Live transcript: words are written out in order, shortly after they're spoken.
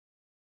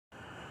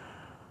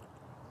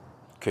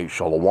Okay,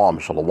 shalom,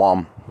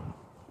 shalom.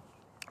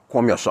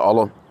 Kwam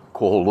Yasha'Allah,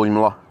 Kohol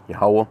Limla,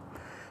 Yahweh,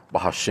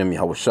 Bahashim,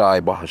 Yahweh Shai,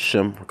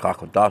 Bahashim,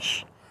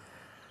 Rakakodash.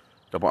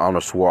 Double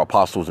honors to our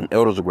apostles and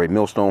elders, a great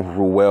millstone who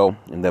rule well,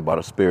 and that by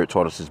the Spirit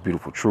taught us His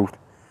beautiful truth.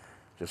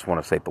 Just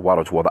want to say the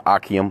water to all the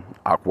H.I.M,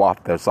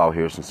 Akwaf that's out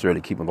here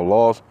sincerely keeping the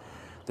laws,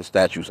 the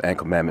statutes, and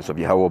commandments of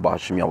Yahweh,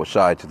 Bahashim, Yahweh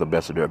Shai, to the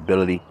best of their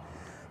ability.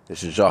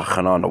 This is Jah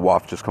Hanan the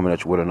Waf, just coming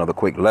at you with another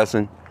quick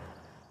lesson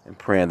and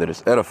praying that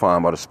it's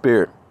edifying by the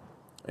Spirit.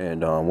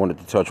 And wanted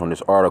to touch on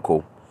this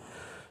article.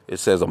 It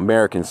says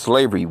American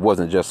slavery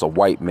wasn't just a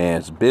white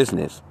man's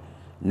business.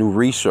 New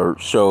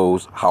research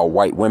shows how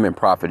white women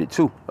profited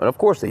too. And of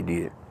course they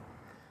did.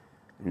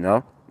 You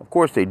know, of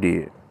course they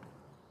did.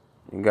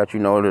 You got, the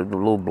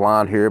little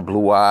blonde hair,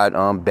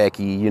 blue-eyed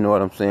Becky, you know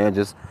what I'm saying?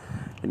 Just,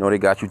 they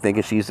got you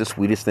thinking she's the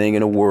sweetest thing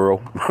in the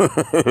world.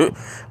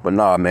 But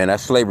nah, man, that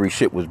slavery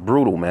shit was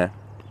brutal, man.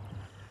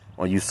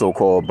 On you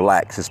so-called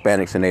blacks,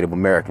 Hispanics, and Native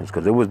Americans,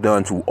 because it was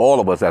done to all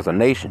of us as a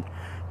nation,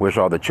 which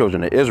are the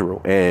children of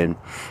Israel. And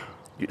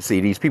you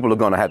see, these people are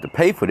going to have to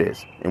pay for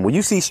this. And when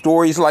you see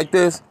stories like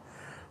this,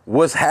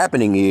 what's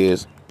happening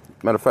is,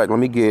 matter of fact, let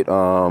me get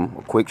a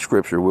quick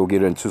scripture. We'll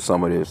get into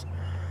some of this.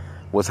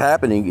 What's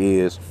happening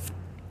is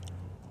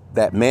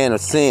that man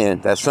of sin,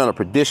 that son of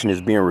perdition,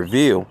 is being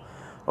revealed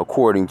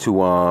according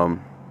to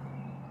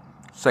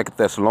 2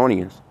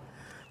 Thessalonians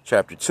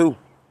chapter 2.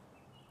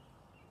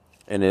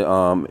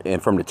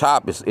 And from the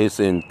top, it's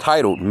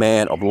entitled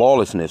Man of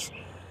Lawlessness.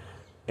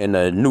 In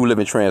the New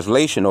Living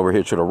Translation over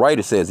here to the right,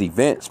 it says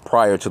events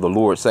prior to the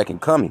Lord's second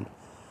coming.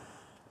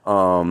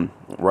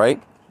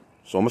 Right?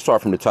 So I'm going to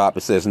start from the top.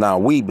 It says, now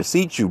we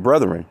beseech you,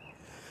 brethren.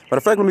 Matter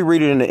of fact, let me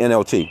read it in the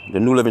NLT, the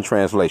New Living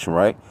Translation,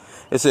 right?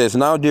 It says,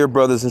 now, dear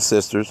brothers and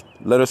sisters,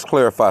 let us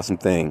clarify some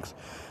things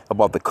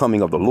about the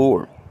coming of the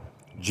Lord,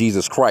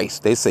 Jesus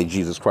Christ. They say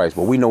Jesus Christ,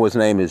 but we know his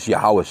name is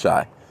Yahweh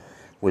Shai,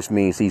 which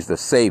means he's the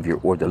Savior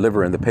or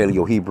deliverer in the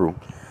Paleo-Hebrew.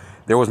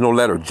 There was no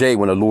letter J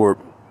when the Lord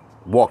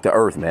walked the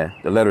earth, man.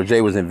 The letter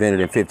J was invented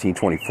in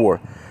 1524.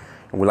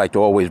 And we like to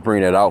always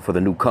bring that out for the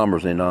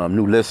newcomers and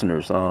new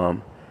listeners.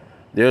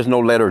 There's no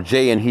letter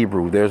J in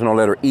Hebrew. There's no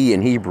letter E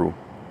in Hebrew.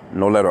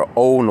 No letter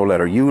O, no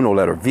letter U, no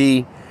letter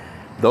V.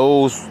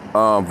 Those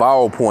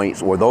vowel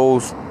points or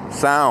those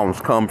sounds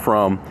come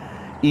from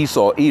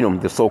Esau, Edom,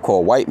 the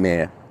so-called white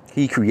man.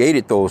 He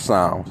created those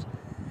sounds.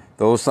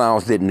 Those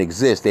sounds didn't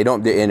exist.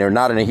 And they're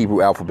not in the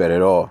Hebrew alphabet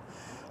at all.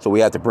 So we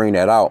have to bring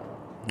that out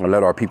and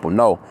let our people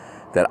know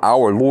that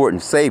our Lord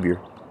and Savior,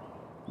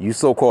 you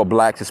so-called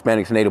blacks,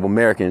 Hispanics, Native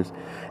Americans,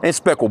 and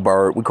speckled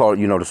bird, we call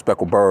it, the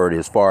speckled bird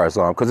as far as,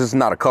 because it's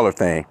not a color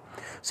thing.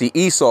 See,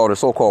 Esau, the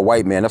so-called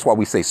white man, that's why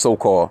we say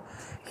so-called,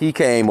 he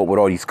came up with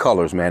all these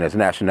colors, man, as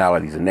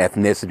nationalities and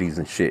ethnicities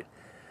and shit.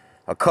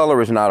 A color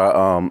is not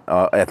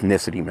a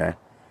ethnicity, man.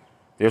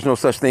 There's no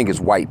such thing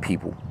as white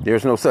people.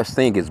 There's no such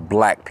thing as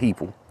black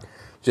people.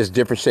 Just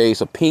different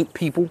shades of pink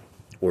people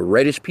or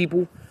reddish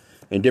people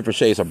and different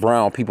shades of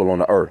brown people on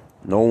the earth.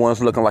 No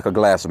one's looking like a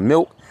glass of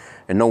milk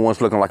and no one's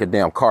looking like a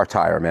damn car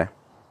tire, man.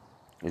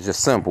 It's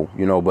just simple,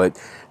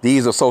 but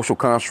these are social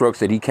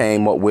constructs that he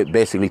came up with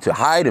basically to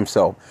hide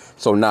himself.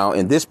 So now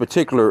in this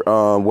particular,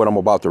 what I'm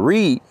about to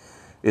read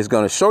is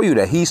going to show you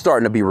that he's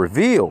starting to be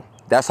revealed.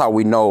 That's how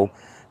we know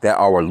that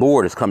our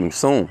Lord is coming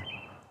soon.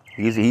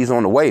 He's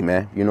on the way,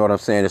 man. You know what I'm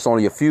saying? It's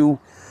only a few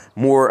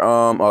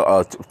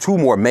more, two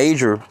more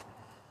major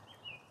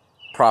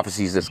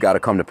prophecies that's got to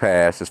come to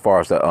pass as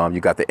far as the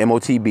you got the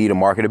MOTB, the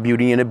market of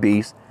beauty and the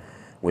beast,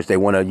 which they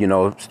want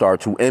to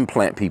start to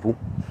implant people,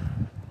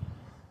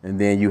 and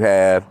then you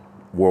have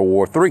World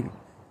War III,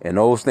 and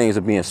those things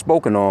are being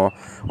spoken on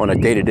a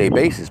day-to-day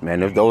basis,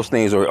 man. Those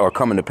things are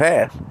coming to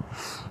pass.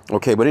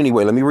 Okay, but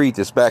anyway, let me read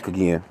this back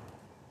again.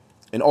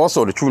 And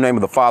also, the true name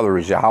of the Father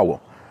is Yahweh.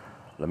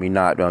 Let me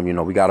not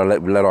we gotta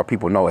let our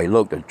people know, hey,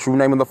 look, the true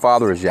name of the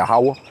Father is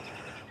Yahweh,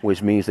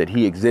 which means that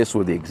he exists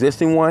with the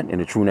existing one, and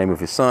the true name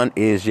of his son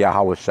is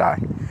Yahweh Shai.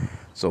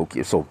 So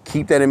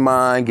keep that in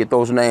mind, get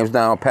those names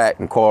down pat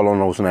and call on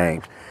those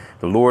names.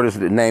 The Lord's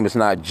name is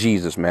not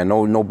Jesus, man.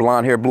 No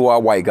blonde hair,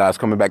 blue-eyed white guys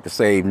coming back to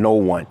save no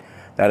one.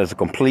 That is a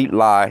complete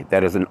lie.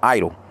 That is an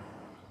idol.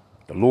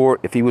 The Lord,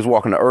 if he was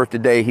walking the earth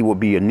today, he would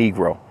be a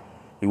Negro.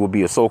 He would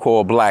be a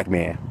so-called black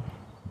man.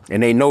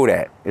 And they know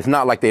that. It's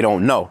not like they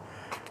don't know.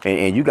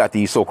 And you got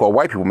these so-called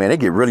white people, man, they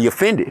get really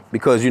offended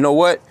because you know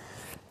what?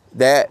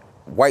 That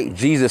white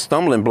Jesus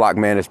stumbling block,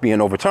 man, is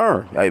being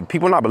overturned.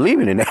 People not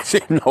believing in that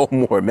shit no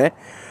more, man,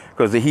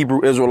 because the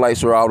Hebrew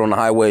Israelites are out on the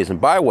highways and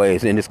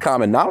byways, and it's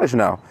common knowledge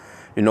now.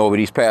 Over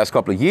these past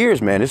couple of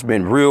years, man, it's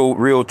been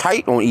real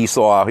tight on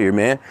Esau out here,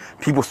 man.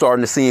 People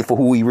starting to see him for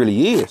who he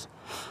really is,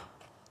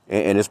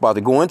 and it's about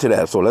to go into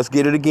that. So let's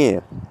get it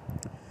again.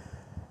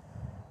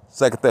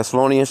 2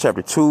 Thessalonians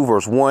chapter 2,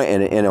 verse 1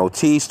 and the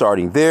NLT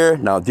starting there.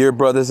 Now, dear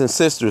brothers and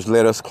sisters,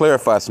 let us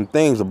clarify some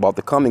things about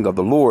the coming of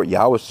the Lord,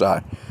 Yahweh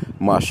Shai,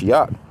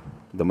 Mashiach,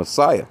 the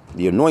Messiah,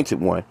 the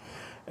anointed one,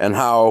 and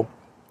how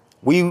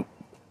we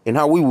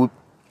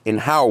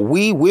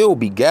will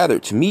be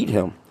gathered to meet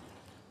him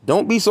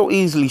Don't be so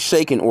easily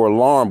shaken or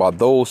alarmed by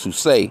those who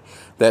say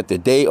that the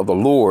day of the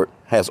Lord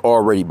has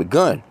already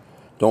begun.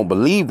 Don't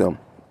believe them,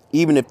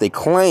 even if they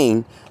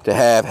claim to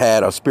have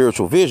had a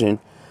spiritual vision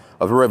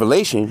of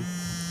revelation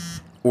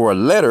or a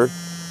letter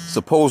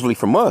supposedly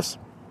from us.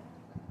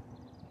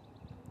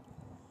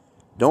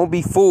 Don't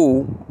be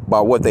fooled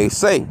by what they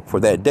say, for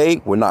that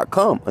day will not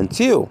come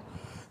until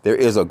there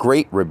is a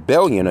great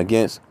rebellion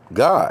against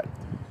God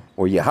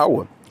or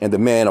Yahweh, and the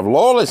man of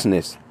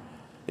lawlessness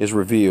is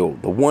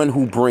revealed, the one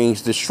who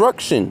brings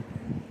destruction.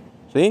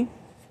 See?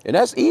 And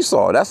that's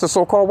Esau. That's the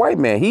so-called white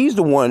man. He's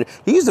the one.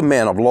 He's the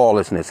man of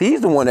lawlessness.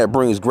 He's the one that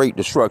brings great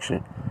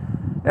destruction.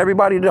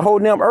 Everybody, the whole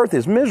damn earth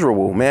is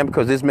miserable, man,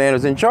 because this man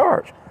is in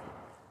charge.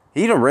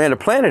 He done ran the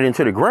planet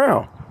into the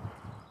ground.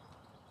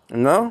 You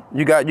know,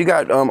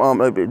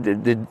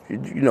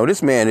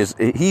 this man is,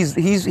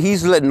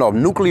 he's letting off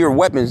nuclear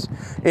weapons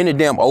in the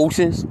damn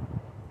oceans,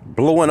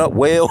 blowing up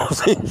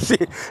whales and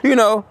shit. You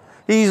know,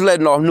 he's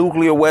letting off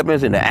nuclear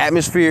weapons in the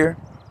atmosphere.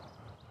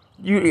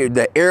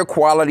 The air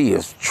quality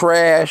is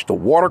trash. The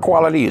water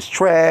quality is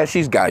trash.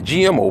 He's got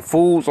GMO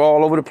foods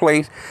all over the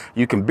place.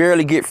 You can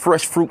barely get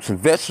fresh fruits and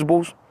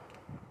vegetables.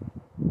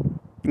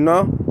 You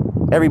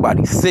know,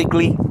 everybody's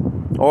sickly.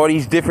 All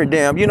these different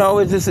damn, you know,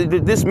 it's just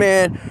this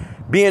man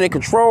being in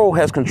control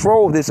has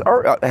controlled this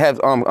earth, has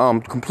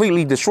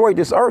completely destroyed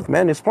this earth,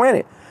 man, this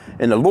planet.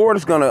 And the Lord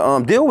is going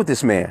to deal with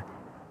this man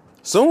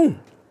soon.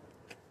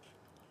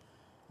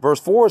 Verse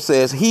 4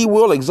 says, he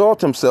will exalt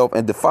himself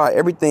and defy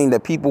everything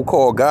that people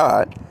call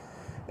God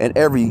and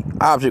every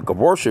object of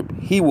worship.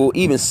 He will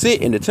even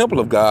sit in the temple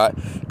of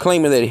God,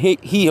 claiming that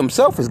he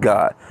himself is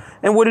God.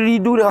 And what did he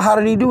do? How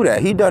did he do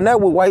that? He done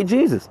that with white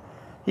Jesus.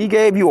 He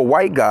gave you a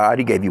white God.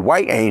 He gave you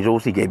white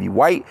angels. He gave you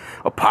white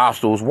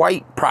apostles,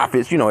 white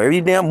prophets. You know, every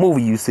damn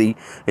movie you see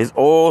is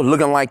all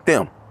looking like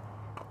them.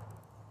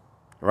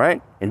 Right?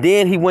 And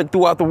then he went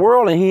throughout the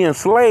world and he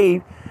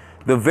enslaved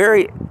the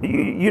very,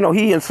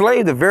 he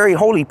enslaved the very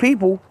holy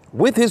people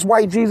with his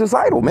white Jesus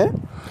idol,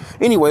 man.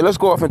 Anyway, let's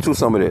go off into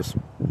some of this,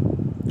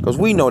 because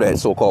we know that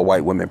so-called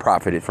white women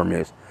profited from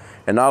this.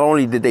 And not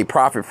only did they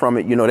profit from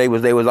it, you know, they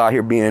was out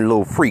here being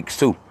little freaks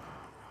too,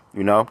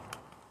 you know.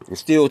 And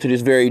still to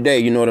this very day,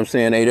 you know what I'm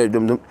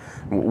saying?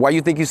 Why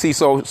you think you see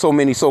so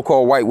many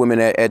so-called white women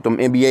at them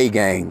NBA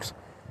games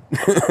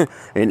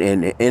and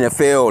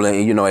NFL,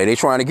 and you know they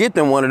trying to get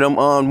them one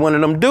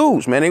of them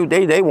dudes, man.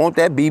 They want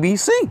that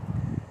BBC.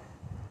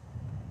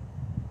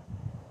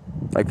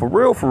 Like for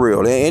real,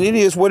 and it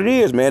is what it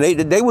is, man.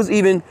 They was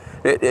even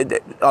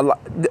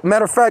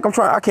matter of fact,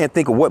 I can't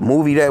think of what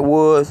movie that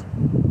was.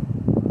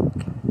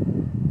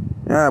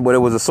 But it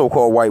was a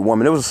so-called white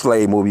woman. It was a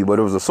slave movie, but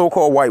it was a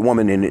so-called white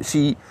woman in it.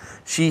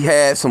 She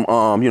had some,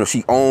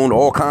 she owned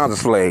all kinds of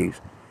slaves,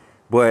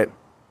 but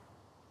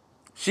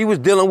she was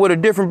dealing with a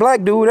different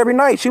black dude every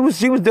night. She was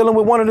dealing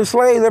with one of the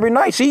slaves every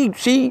night. She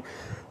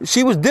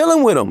was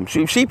dealing with him.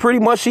 She pretty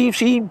much,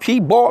 she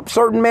bought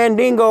certain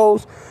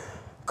mandingos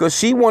because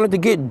she wanted to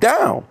get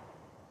down.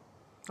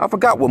 I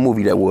forgot what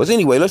movie that was.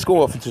 Anyway, let's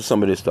go off into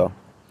some of this stuff.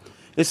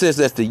 It says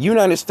that the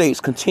United States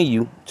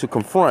continue to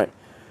confront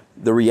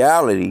the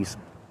realities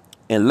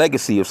and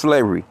legacy of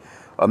slavery.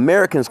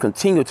 Americans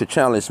continue to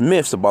challenge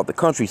myths about the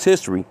country's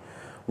history.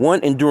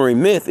 One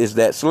enduring myth is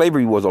that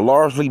slavery was a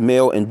largely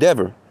male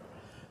endeavor,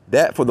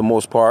 that for the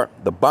most part,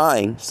 the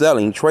buying,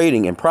 selling,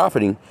 trading, and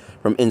profiting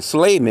from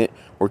enslavement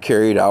were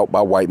carried out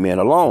by white men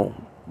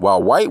alone.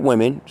 While white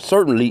women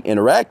certainly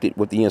interacted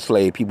with the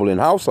enslaved people in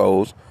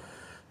households,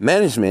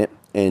 management,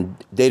 and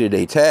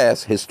day-to-day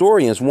tasks,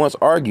 historians once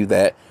argued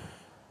that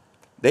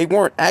they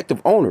weren't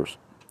active owners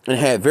and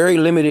had very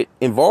limited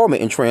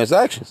involvement in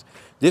transactions.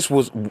 This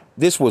was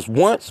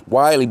once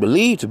widely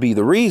believed to be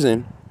the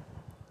reason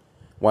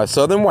why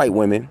Southern white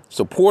women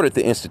supported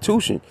the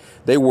institution.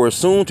 They were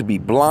assumed to be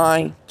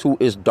blind to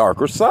its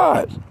darker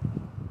sides.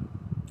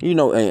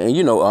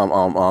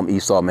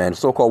 Esau, man, the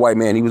so-called white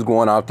man, he was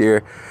going out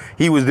there.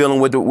 He was dealing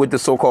with the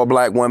so-called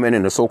black woman,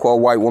 and the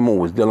so-called white woman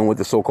was dealing with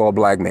the so-called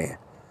black man.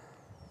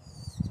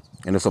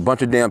 And there's a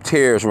bunch of damn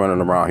terrorists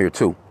running around here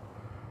too.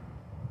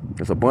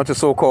 There's a bunch of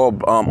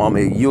so-called,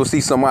 you'll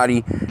see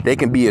somebody, they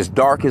can be as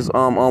dark as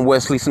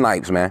Wesley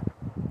Snipes, man.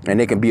 And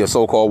they can be a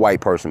so-called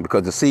white person,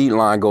 because the seed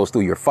line goes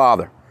through your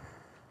father.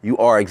 You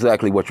are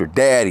exactly what your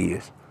dad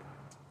is.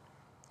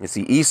 You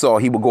see, Esau,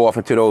 he would go off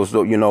into those,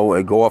 little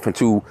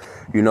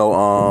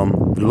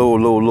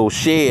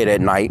shed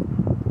at night.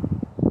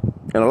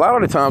 And a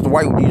lot of the times, the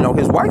white,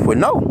 his wife would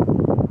know.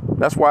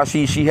 That's why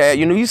she had,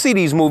 you see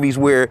these movies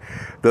where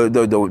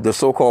the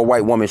so-called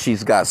white woman,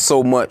 she's got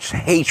so much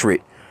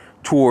hatred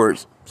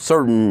towards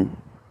certain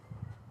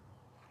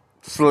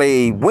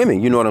slave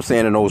women, you know what I'm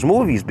saying, in those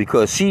movies,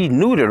 because she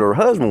knew that her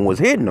husband was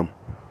hitting them,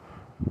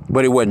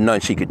 but it wasn't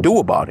nothing she could do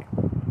about it.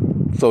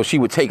 So she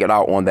would take it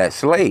out on that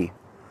slave,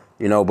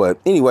 but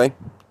anyway,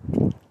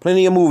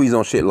 plenty of movies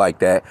on shit like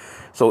that.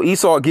 So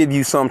Esau give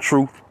you some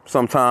truth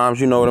sometimes,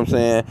 you know what I'm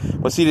saying?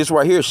 But see, this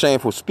right here is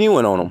shameful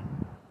spewing on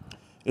them.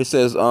 It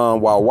says,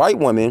 while white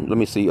women, let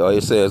me see,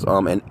 it says,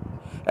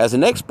 As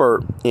an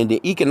expert in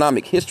the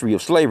economic history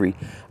of slavery,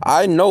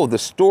 I know the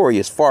story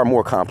is far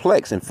more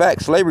complex. In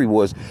fact, slavery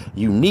was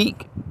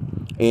unique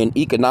in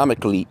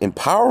economically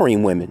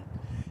empowering women.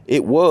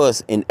 It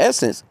was, in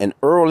essence, an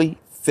early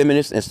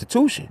feminist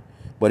institution,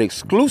 but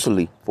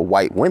exclusively for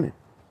white women.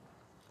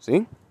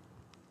 See?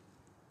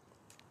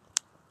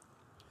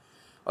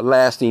 A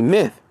lasting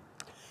myth.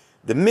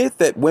 The myth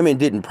that women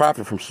didn't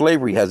profit from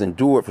slavery has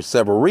endured for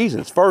several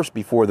reasons. First,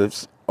 before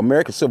the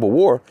American Civil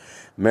War,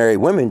 married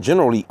women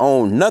generally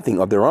owned nothing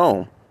of their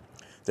own.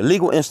 The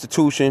legal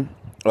institution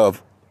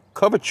of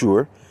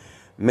coverture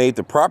made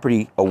the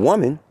property a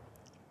woman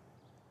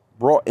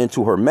brought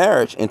into her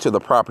marriage into the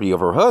property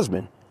of her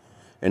husband.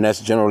 And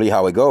that's generally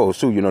how it goes,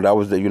 too. That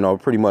was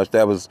pretty much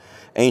that was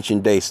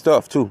ancient day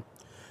stuff, too.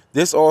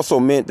 This also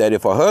meant that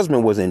if a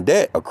husband was in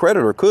debt, a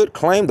creditor could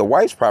claim the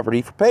wife's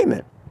property for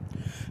payment.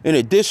 In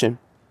addition,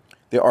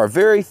 there are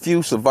very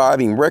few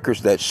surviving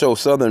records that show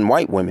Southern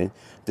white women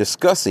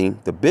discussing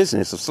the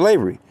business of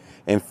slavery.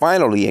 And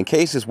finally, in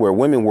cases where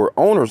women were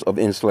owners of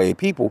enslaved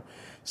people,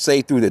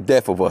 say through the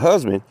death of a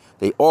husband,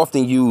 they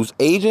often use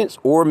agents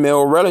or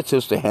male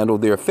relatives to handle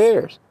their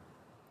affairs.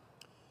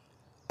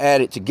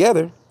 Added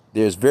together,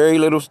 there's very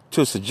little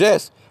to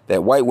suggest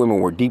that white women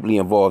were deeply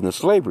involved in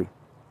slavery.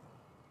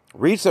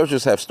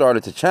 Researchers have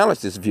started to challenge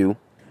this view.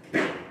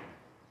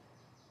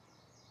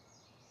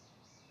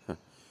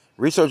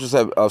 Researchers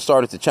have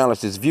started to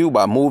challenge this view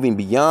by moving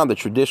beyond the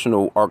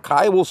traditional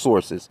archival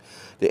sources.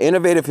 The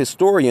innovative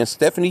historian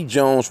Stephanie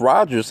Jones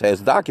Rogers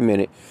has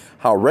documented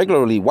how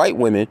regularly white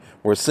women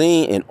were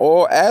seen in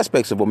all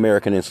aspects of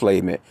American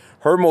enslavement.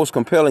 Her most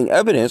compelling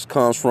evidence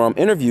comes from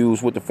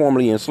interviews with the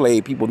formerly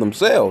enslaved people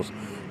themselves,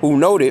 who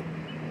noted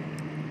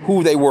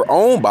who they were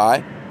owned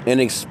by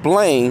and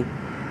explained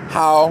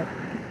how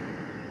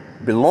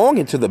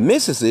belonging to the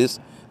mistresses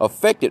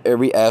affected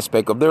every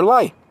aspect of their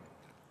life.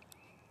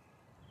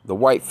 The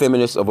white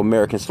feminists of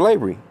American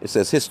slavery. It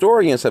says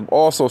historians have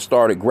also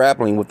started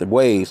grappling with the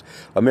ways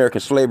American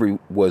slavery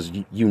was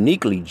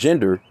uniquely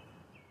gender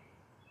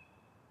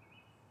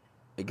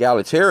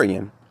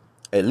egalitarian,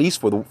 at least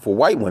for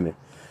white women.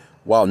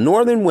 While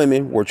northern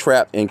women were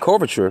trapped in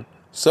coverture,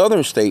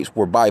 southern states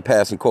were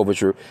bypassing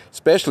coverture,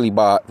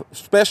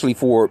 especially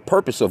for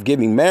purpose of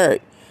giving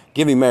married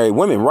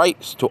women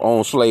rights to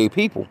own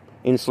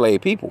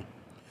enslaved people.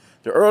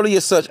 The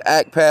earliest such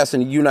act passed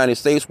in the United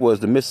States was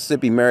the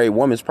Mississippi Married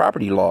Women's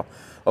Property Law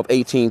of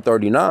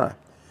 1839.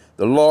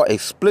 The law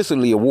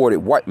explicitly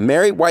awarded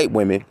married white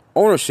women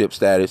ownership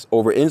status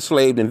over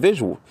enslaved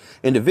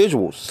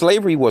individuals.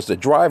 Slavery was the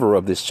driver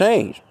of this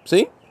change.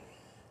 See?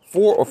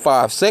 4 or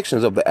 5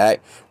 sections of the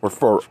act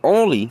refer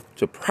only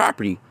to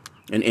property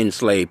and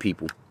enslaved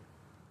people.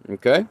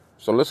 Okay?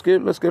 So let's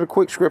get a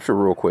quick scripture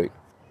real quick.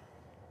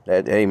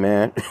 Hey,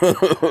 man.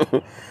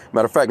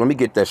 Matter of fact, let me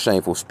get that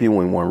shameful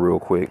spewing one real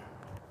quick.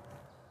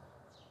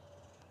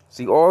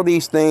 See, all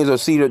these things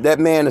that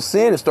man of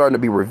sin is starting to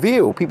be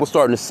revealed. People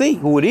starting to see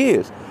who it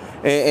is.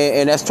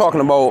 And that's talking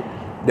about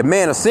the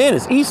man of sin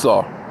is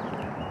Esau.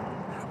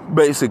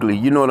 Basically,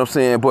 you know what I'm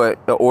saying? But,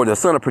 or the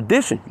son of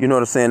perdition, you know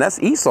what I'm saying? That's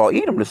Esau,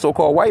 Edom, the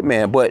so-called white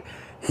man. But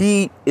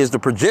he is the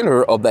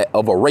progenitor of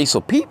a race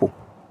of people.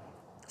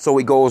 So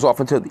he goes off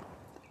into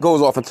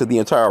the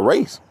entire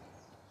race.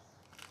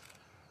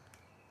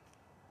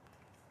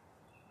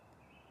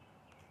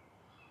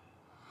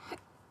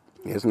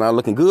 It's not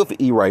looking good for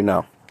E right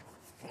now.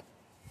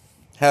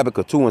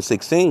 Habakkuk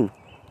 2:16.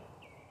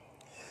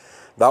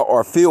 Thou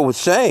art filled with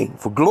shame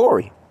for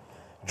glory.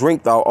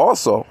 Drink thou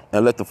also,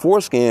 and let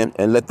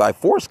thy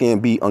foreskin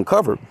be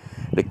uncovered.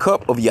 The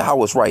cup of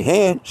Yahweh's right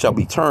hand shall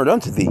be turned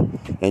unto thee,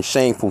 and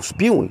shameful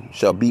spewing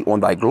shall be on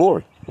thy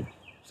glory.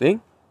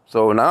 See?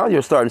 So now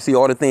you're starting to see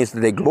all the things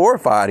that they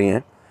glorified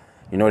in.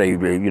 They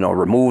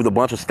removed a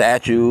bunch of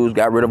statues,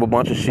 got rid of a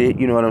bunch of shit.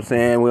 You know what I'm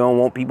saying? We don't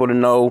want people to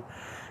know.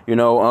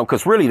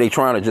 Because really they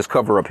trying to just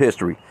cover up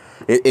history.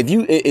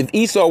 If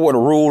Esau were to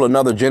rule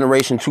another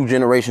generation, 2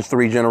 generations,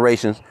 3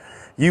 generations,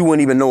 you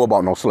wouldn't even know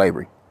about no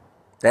slavery.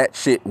 That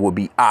shit would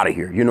be out of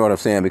here. You know what I'm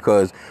saying?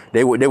 Because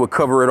they would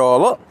cover it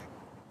all up.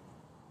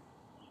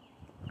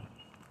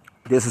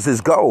 This is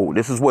his goal.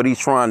 This is what he's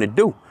trying to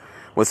do.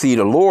 Well, see,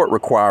 the Lord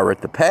require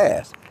it to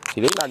pass.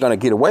 See, they're not going to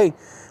get away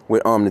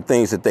with the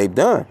things that they've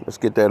done. Let's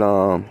get that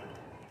I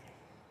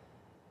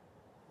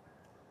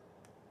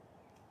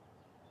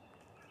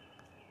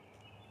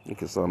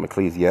think it's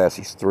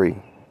Ecclesiastes 3.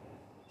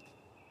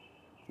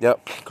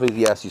 Yep,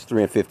 Ecclesiastes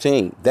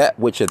 3:15. That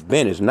which hath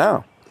been is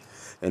now,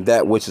 and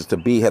that which is to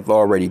be hath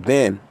already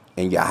been,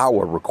 and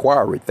Yahweh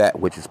requireth that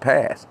which is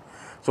past.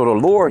 So the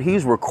Lord,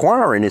 he's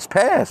requiring his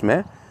past,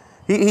 man.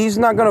 He's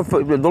not going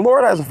to, the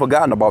Lord hasn't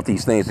forgotten about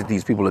these things that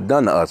these people have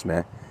done to us,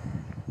 man.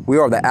 We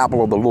are the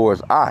apple of the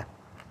Lord's eye.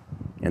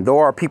 And though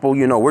our people,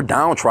 we're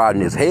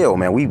downtrodden as hell,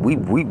 man. We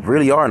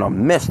really are in a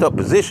messed up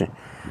position.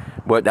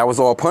 But that was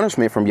all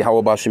punishment from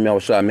Yahweh B'Shem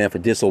Yahushua, man, for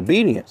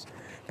disobedience.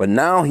 But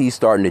now he's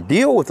starting to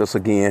deal with us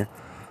again.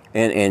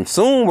 And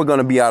soon we're going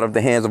to be out of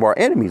the hands of our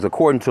enemies,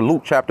 according to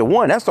Luke chapter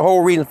 1. That's the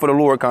whole reason for the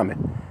Lord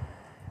coming.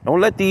 Don't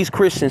let these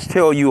Christians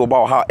tell you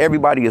about how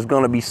everybody is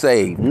going to be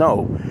saved.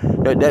 No,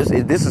 this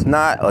is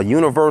not a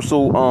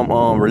universal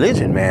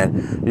religion,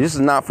 man. This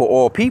is not for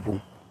all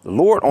people. The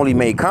Lord only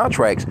made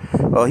contracts.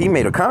 He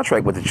made a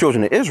contract with the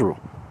children of Israel.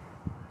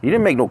 He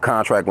didn't make no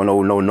contract with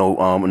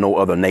no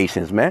other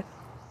nations, man.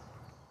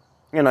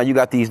 You know, you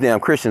got these damn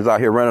Christians out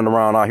here running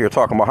around out here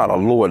talking about how the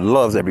Lord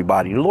loves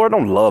everybody. The Lord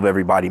don't love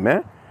everybody,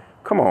 man.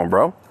 Come on,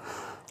 bro.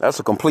 That's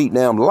a complete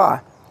damn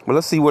lie. But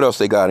let's see what else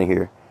they got in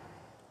here.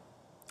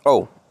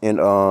 Oh, and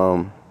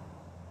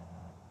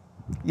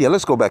yeah,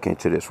 let's go back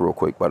into this real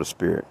quick by the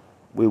Spirit.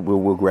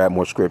 We'll grab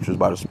more scriptures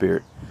by the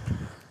Spirit.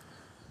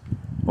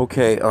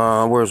 Okay,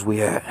 where's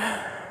we at?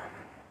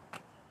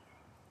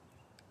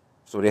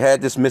 So they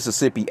had this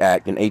Mississippi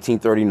Act in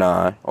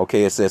 1839.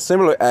 Okay, it says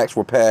similar acts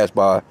were passed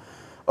by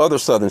other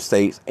southern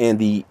states in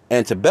the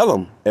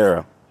antebellum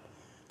era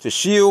to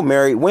shield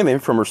married women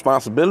from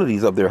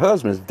responsibilities of their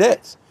husbands'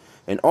 debts,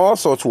 and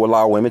also to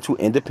allow women to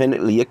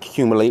independently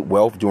accumulate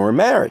wealth during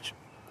marriage.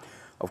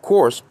 Of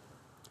course,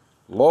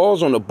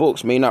 laws on the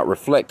books may not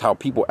reflect how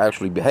people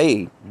actually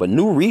behave, but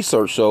new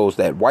research shows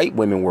that white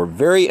women were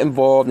very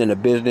involved in the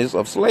business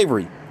of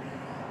slavery,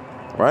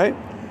 right?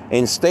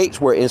 In states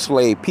where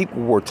enslaved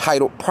people were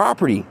titled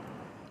property,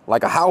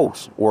 like a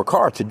house or a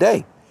car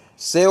today,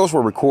 sales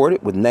were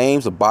recorded with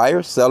names of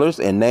buyers, sellers,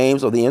 and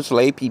names of the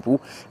enslaved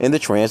people in the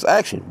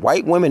transaction.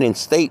 White women in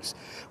states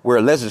where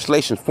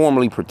legislation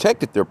formally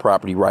protected their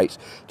property rights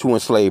to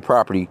enslaved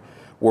property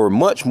were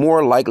much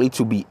more likely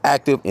to be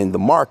active in the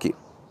market.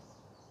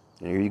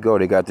 And here you go.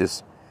 They got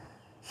this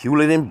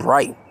Hewlett and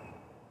Bright.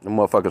 The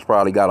motherfuckers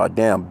probably got a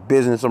damn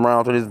business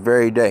around to this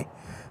very day.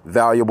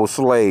 Valuable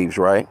slaves,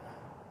 right?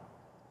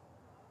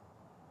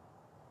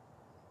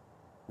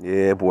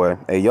 Yeah, boy.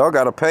 Hey, y'all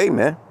got to pay,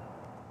 man.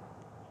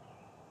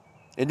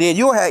 And then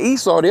you'll have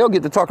Esau. They'll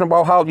get to talking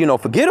about how,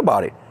 forget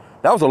about it.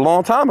 That was a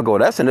long time ago.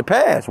 That's in the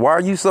past. Why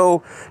are you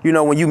so,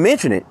 when you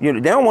mention it, they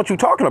don't want you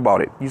talking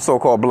about it. You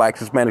so-called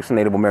blacks, Hispanics, and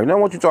Native Americans. They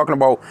don't want you talking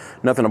about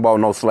nothing about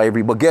no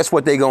slavery. But guess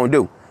what they going to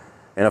do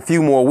in a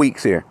few more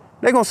weeks here?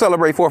 They're going to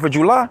celebrate 4th of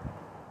July,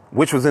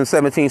 which was in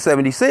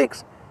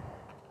 1776.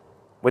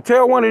 But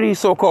tell one of these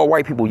so-called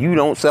white people you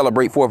don't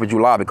celebrate 4th of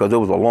July because it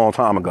was a long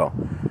time ago.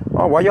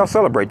 Oh, why y'all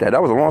celebrate that?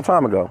 That was a long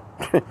time ago.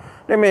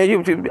 That man,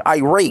 you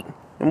irate.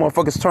 Them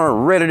motherfuckers turn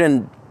redder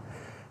than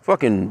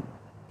fucking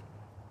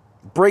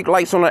brake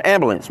lights on an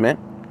ambulance, man.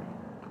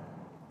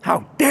 How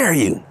dare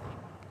you?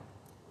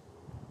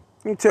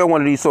 You tell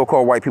one of these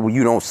so-called white people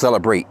you don't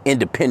celebrate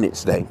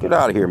Independence Day. Get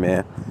out of here,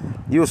 man.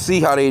 You'll see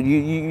how they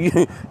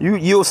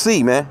you'll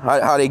see, man,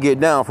 how they get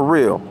down for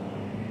real.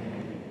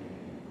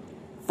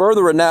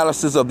 Further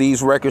analysis of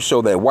these records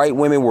show that white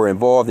women were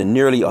involved in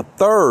nearly a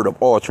third of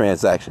all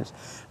transactions,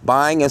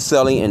 buying and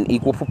selling in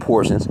equal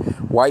proportions.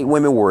 White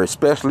women were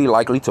especially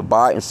likely to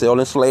buy and sell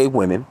enslaved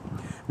women,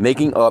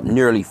 making up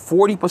nearly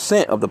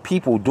 40% of the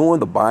people doing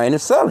the buying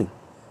and selling.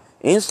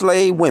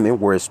 Enslaved women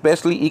were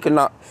especially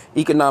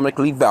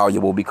economically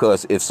valuable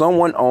because if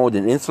someone owned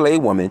an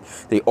enslaved woman,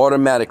 they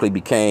automatically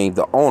became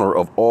the owner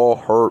of all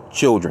her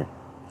children.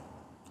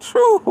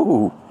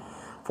 True.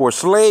 For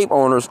slave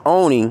owners,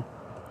 owning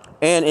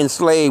an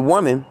enslaved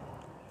woman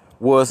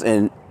was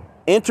an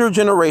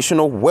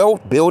intergenerational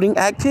wealth building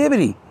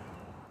activity.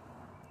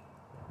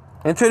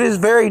 And to this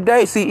very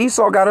day, see,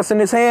 Esau got us in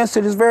his hands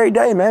to this very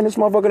day, man. This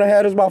motherfucker done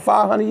had us about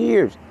 500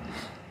 years.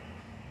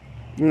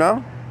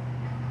 Them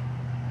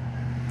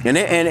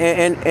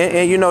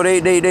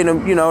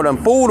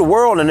fool the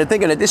world and they're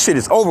thinking that this shit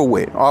is over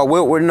with. Oh,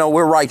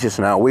 we're righteous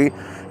now. We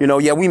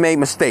made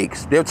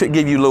mistakes. They'll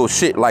give you little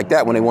shit like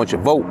that when they want your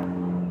vote.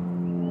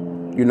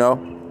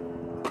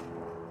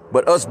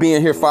 But us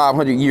being here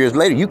 500 years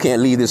later, you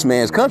can't leave this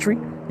man's country.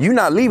 You're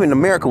not leaving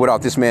America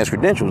without this man's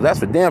credentials. That's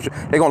for damn sure.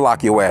 They're gonna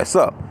lock your ass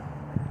up.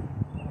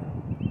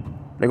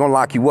 They're gonna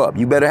lock you up.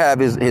 You better have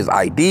his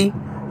ID.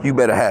 You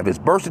better have his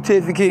birth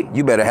certificate.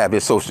 You better have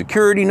his social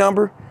security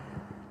number.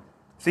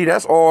 See,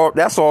 that's all,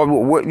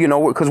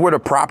 because we're the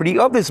property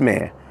of this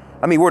man.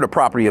 I mean, we're the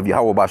property of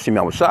Yahweh Bashim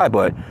Yahushai,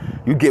 but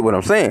you get what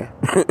I'm saying.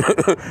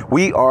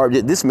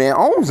 This man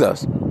owns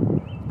us.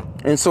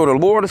 And so the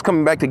Lord is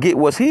coming back to get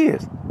what's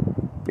his.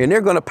 And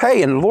they're going to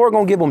pay, and the Lord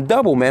going to give them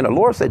double, man. The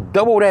Lord said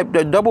double that,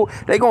 they're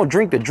going to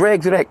drink the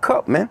dregs of that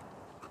cup, man.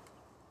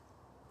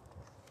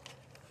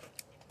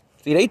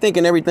 See, they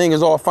thinking everything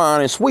is all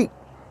fine and sweet.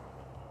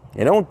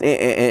 And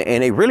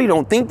they really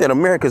don't think that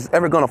America's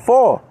ever going to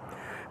fall.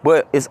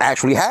 But it's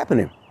actually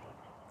happening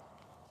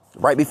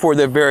right before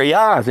their very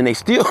eyes. And they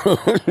still,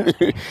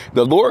 the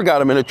Lord got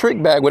them in a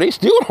trick bag where they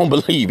still don't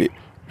believe it.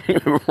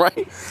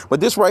 Right? But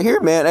this right here,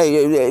 man,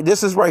 hey,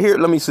 this is right here.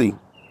 Let me see.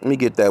 Let me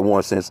get that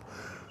one sense.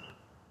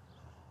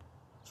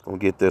 Just going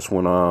to get this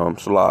one,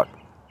 Salak.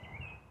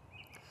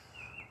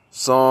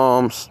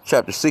 Psalms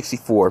chapter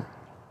 64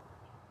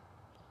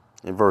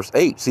 and verse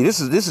 8. See, this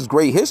is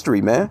great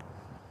history, man.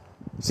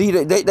 See,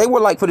 they were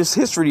like for this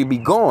history to be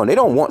gone. They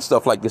don't want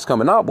stuff like this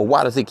coming out, but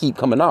why does it keep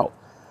coming out?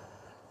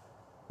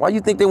 Why you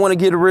think they want to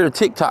get rid of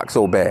TikTok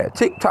so bad?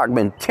 TikTok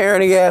been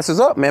tearing their asses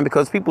up, man,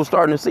 because people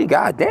starting to see,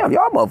 God damn,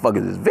 y'all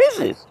motherfuckers is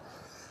vicious.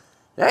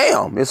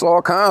 Damn, it's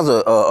all kinds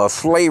of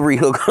slavery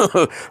hook.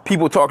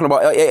 People talking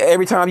about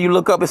every time you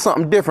look up, it's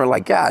something different.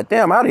 Like, God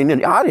damn, I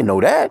didn't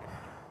know that.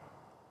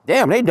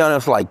 Damn, they done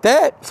us like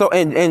that. So,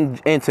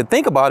 and to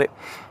think about it,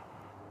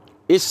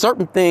 it's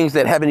certain things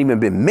that haven't even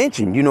been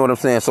mentioned. You know what I'm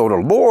saying? So the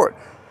Lord,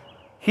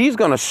 he's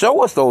going to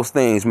show us those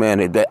things,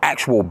 man, the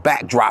actual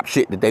backdrop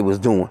shit that they was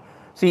doing.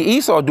 See,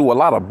 Esau do a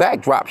lot of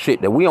backdrop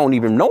shit that we don't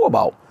even know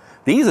about.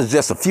 These are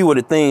just a few of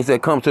the things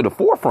that come to the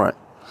forefront.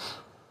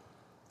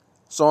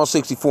 Psalm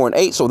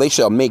 64:8, so they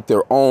shall make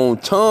their own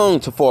tongue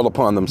to fall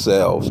upon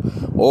themselves.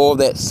 All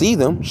that see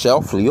them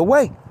shall flee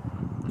away.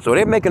 So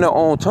they're making their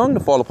own tongue to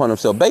fall upon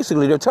themselves.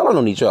 Basically, they're telling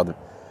on each other.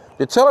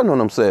 They're telling on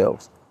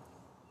themselves.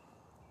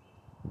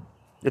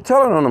 They're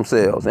telling on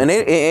themselves. And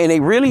they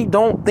really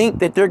don't think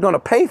that they're going to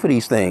pay for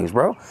these things,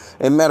 bro.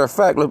 And matter of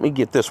fact, let me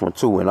get this one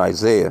too in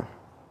Isaiah.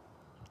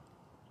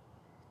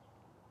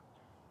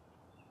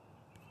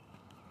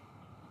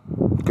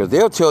 Because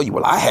they'll tell you,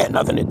 well, I had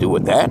nothing to do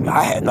with that.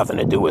 I had nothing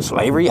to do with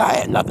slavery. I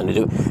had nothing to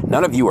do.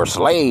 None of you are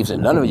slaves,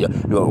 and none of you,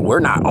 we're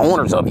not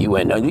owners of you.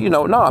 And,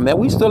 nah, man,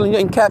 we still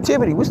in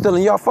captivity. We still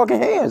in y'all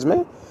fucking hands,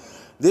 man.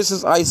 This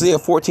is Isaiah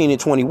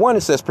 14:21.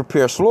 It says,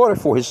 prepare slaughter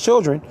for his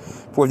children,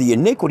 for the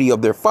iniquity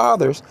of their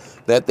fathers,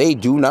 that they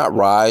do not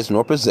rise,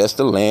 nor possess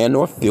the land,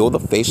 nor fill the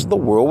face of the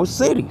world with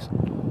cities.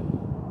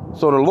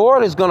 So the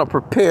Lord is going to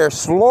prepare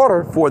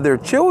slaughter for their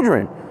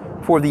children,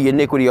 for the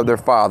iniquity of their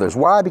fathers.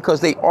 Why?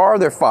 Because they are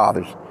their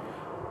fathers.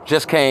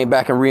 Just came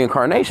back in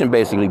reincarnation,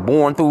 basically,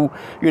 born through,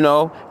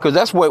 because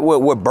that's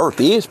what birth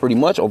is pretty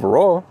much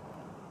overall.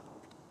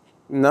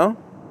 The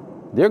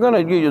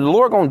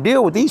Lord gonna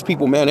deal with these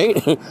people, man.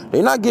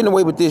 They're not getting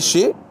away with this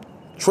shit.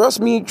 Trust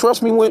me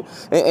when,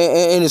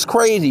 and it's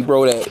crazy,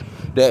 bro,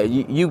 that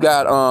you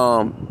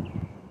got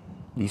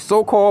these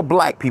so-called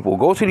black people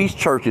go to these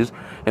churches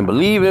and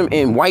believe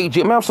in white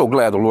Jesus. Man, I'm so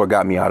glad the Lord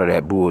got me out of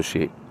that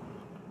bullshit.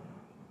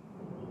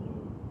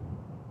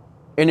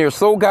 And they're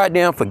so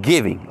goddamn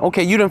forgiving.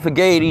 Okay, you done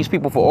forgave these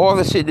people for all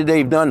the shit that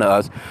they've done to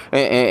us,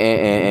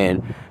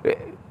 and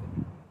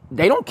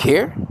they don't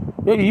care.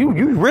 You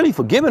really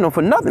forgiving them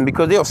for nothing,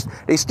 because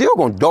they still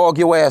gonna dog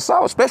your ass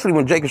out, especially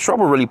when Jacob's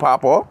trouble really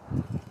pop off.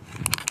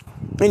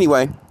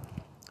 Anyway,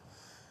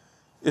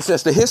 it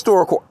says the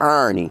historical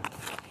irony.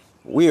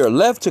 We are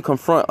left to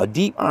confront a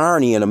deep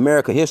irony in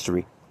American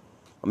history.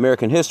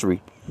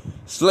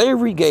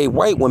 Slavery gave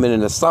white women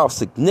in the South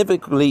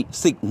significantly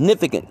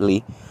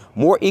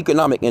more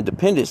economic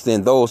independence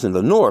than those in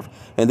the North,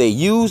 and they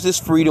used this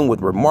freedom with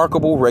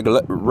remarkable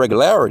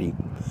regularity.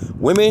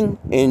 Women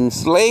in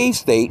slave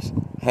states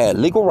had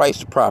legal rights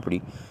to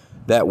property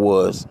that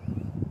was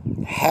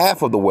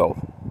half of the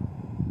wealth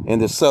in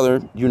the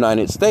southern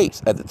United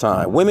States at the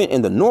time. Women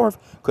in the North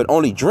could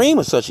only dream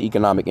of such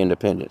economic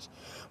independence.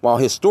 While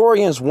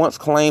historians once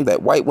claimed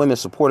that white women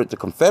supported the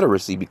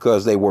Confederacy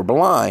because they were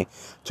blind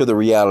to the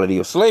reality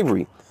of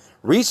slavery,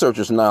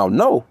 researchers now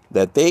know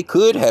that they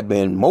could have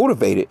been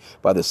motivated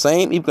by the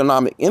same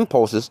economic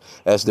impulses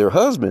as their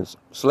husbands.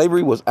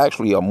 Slavery was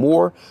actually a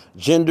more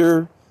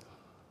gender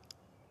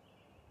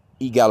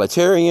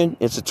egalitarian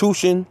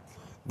institution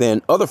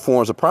than other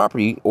forms of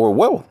property or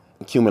wealth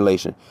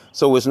accumulation.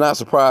 So it's not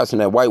surprising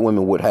that white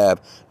women would have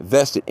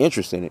vested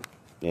interest in it.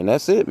 And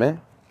that's it, man.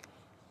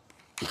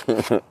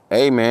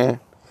 Hey,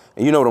 man.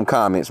 And you know them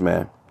comments,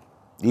 man.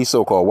 These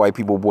so-called white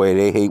people, boy,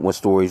 they hate when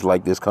stories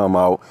like this come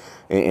out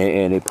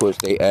and they push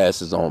their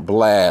asses on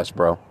blast,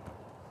 bro.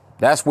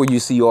 That's where you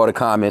see all the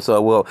comments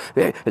of, well,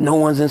 no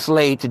one's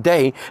enslaved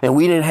today and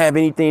we didn't have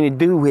anything to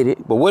do with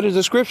it. But what does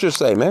the scripture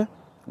say, man?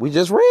 We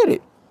just read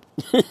it.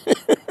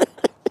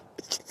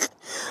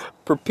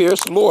 Prepare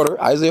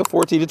slaughter, Isaiah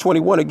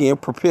 14:21 again,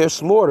 prepare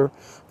slaughter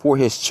for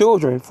his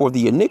children, for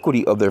the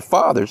iniquity of their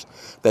fathers,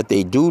 that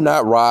they do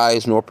not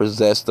rise, nor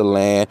possess the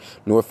land,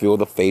 nor fill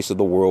the face of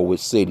the world with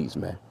cities,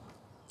 man.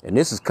 And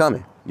this is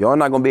coming. Y'all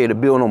not gonna be able to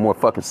build no more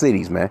fucking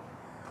cities, man.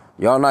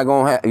 Y'all not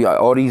gonna have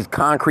all these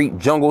concrete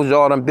jungles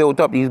y'all done built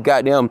up, these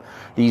goddamn,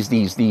 these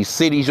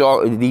cities,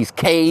 y'all, these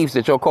caves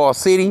that y'all call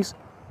cities.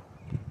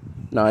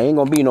 Nah, ain't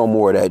gonna be no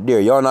more of that there.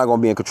 Y'all not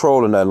gonna be in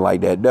control of nothing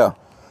like that there.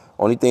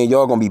 Only thing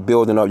y'all gonna be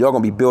building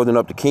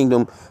up, the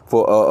kingdom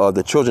for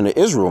the children of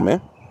Israel,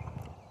 man.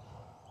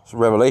 It's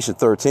Revelation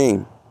 13.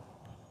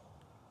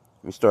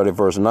 Let me start at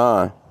verse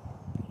 9.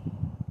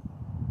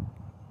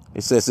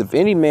 It says, if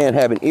any man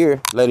have an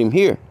ear, let him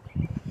hear.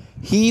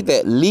 He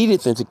that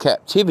leadeth into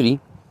captivity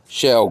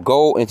shall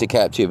go into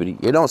captivity.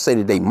 It don't say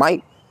that they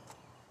might,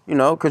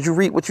 because you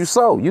reap what you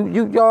sow.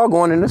 Y'all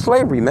going into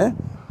slavery,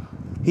 man.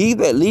 He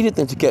that leadeth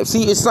into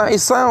captivity. See, it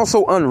sounds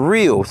so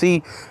unreal.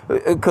 See,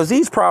 because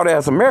these proud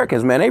ass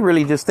Americans, man, they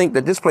really just think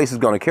that this place is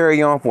going to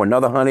carry on for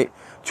another 100,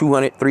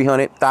 200,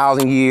 300,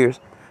 1,000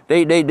 years.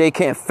 They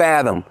can't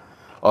fathom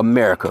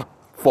America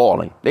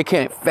falling. They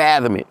can't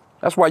fathom it.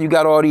 That's why you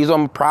got all these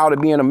I'm proud to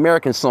be an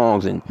American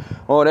songs and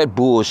all that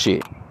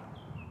bullshit.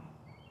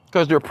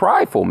 Because they're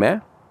prideful,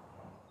 man.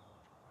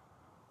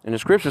 And the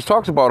scriptures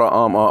talks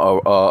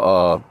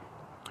about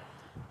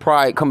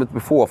pride cometh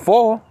before a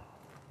fall.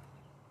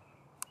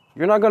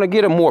 You're not going to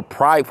get a more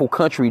prideful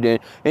country than,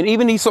 and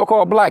even these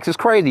so-called blacks, it's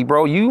crazy,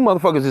 bro. You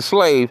motherfuckers is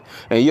slaves,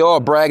 and y'all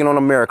bragging on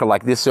America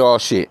like this y'all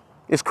shit.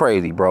 It's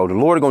crazy, bro. The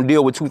Lord is going to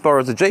deal with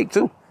 2/3 of Jake,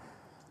 too.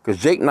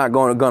 Because Jake not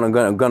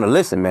gonna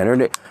listen, man.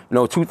 You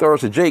know,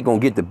 2/3 of Jake going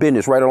to get the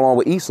business right along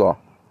with Esau.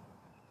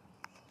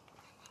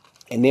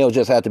 And they'll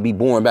just have to be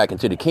born back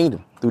into the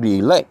kingdom through the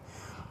elect.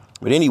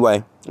 But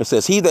anyway, it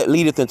says, he that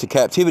leadeth into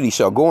captivity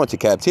shall go into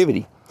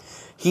captivity.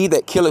 He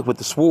that killeth with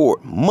the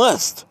sword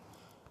must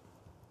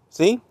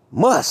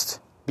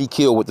be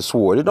killed with the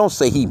sword. It don't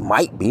say he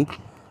might be.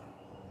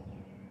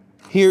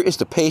 Here is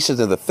the patience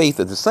and the faith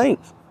of the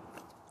saints.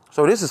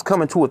 So this is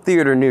coming to a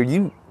theater near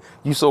you,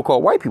 you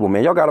so-called white people,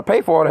 man. Y'all got to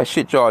pay for all that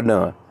shit y'all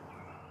done.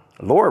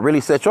 The Lord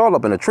really set y'all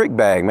up in a trick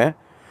bag, man.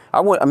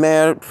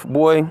 Man,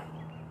 boy.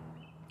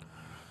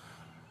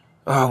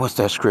 What's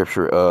that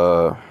scripture?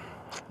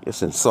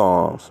 It's in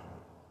Psalms.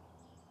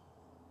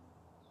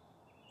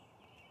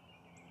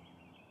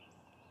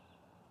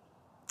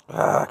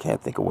 I can't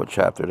think of what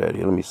chapter that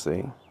is. Let me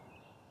see.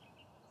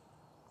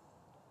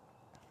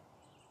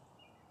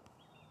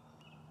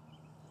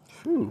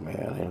 Phew,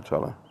 man, I ain't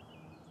telling.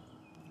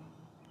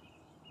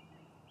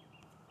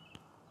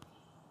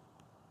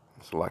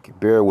 Salaki,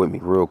 bear with me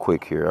real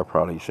quick here. I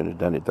probably shouldn't have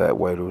done it that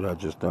way, what I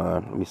just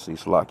done. Let me see,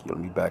 Salaki, let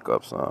me back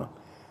up, son.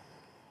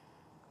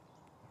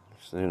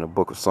 It's in the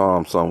book of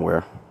Psalms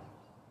somewhere.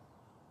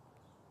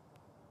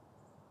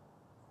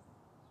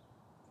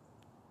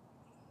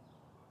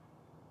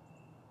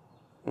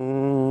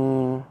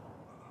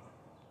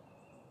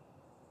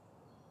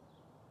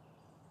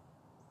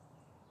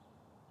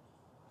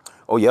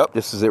 Oh, yep,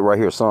 this is it right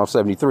here, Psalm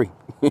 73.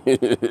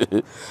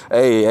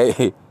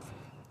 Hey.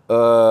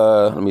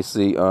 Let me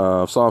see.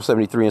 Psalm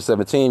 73 and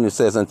 17, it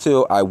says,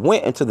 until I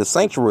went into the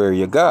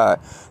sanctuary of God,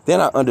 then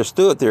I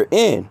understood their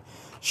end.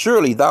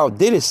 Surely thou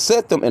didst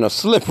set them in a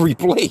slippery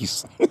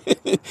place.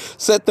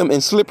 Set them in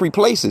slippery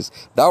places.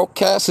 Thou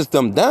castest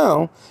them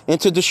down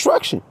into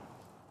destruction.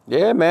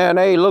 Yeah, man.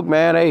 Hey, look,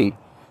 man. Hey,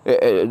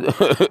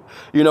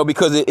 you know,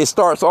 because it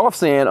starts off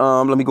saying,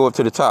 let me go up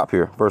to the top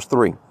here. Verse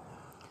 3.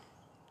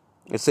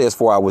 It says,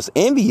 for I was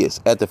envious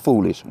at the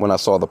foolish when I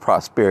saw the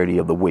prosperity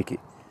of the wicked.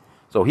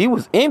 So he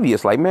was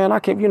envious, like, man, I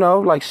can't, you know,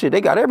 like, shit, they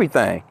got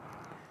everything,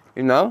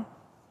 you know.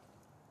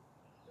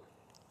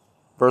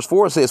 Verse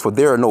 4 says, for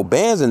there are no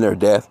bands in their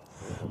death,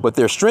 but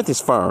their strength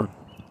is firm.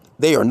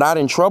 They are not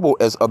in trouble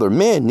as other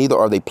men, neither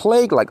are they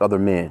plagued like other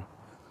men.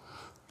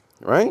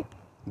 Right?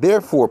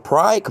 Therefore,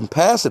 pride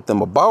compasseth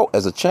them about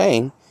as a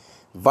chain.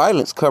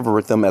 Violence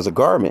covereth them as a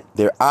garment.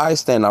 Their eyes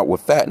stand out with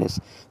fatness.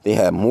 They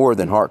have more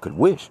than heart could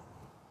wish.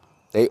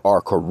 They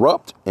are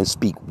corrupt and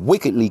speak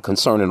wickedly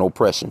concerning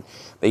oppression.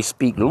 They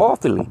speak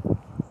loftily.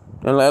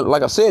 And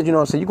like I said, you know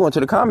what I'm saying? You go into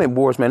the comment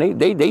boards, man,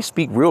 they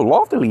speak real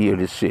loftily of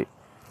this shit.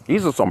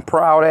 These are some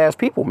proud ass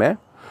people, man.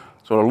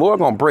 So the Lord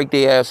gonna break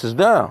their asses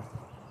down.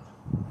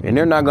 And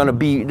they're not gonna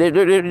be,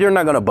 they're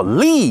not gonna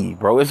believe,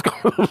 bro. It's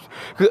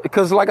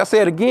because like I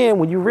said again,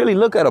 when you really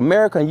look at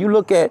America and you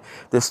look at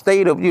the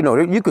state of, you know,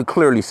 you could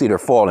clearly see they're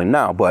falling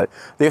now, but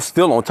they're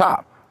still on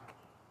top.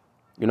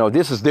 You know,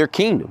 this is their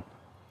kingdom.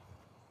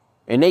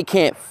 And they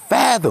can't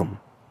fathom.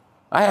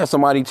 I had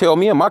somebody tell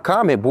me in my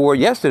comment board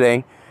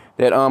yesterday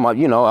that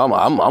you know,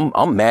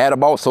 I'm mad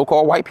about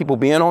so-called white people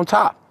being on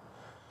top.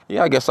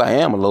 Yeah, I guess I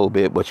am a little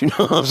bit, but you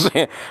know what I'm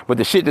saying? But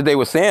the shit that they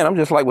were saying, I'm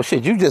just like, well,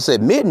 shit, you just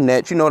admitting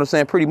that, you know what I'm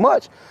saying? Pretty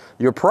much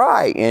your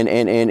pride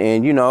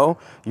and you know,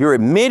 you're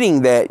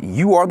admitting that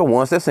you are the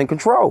ones that's in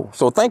control.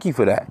 So thank you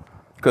for that.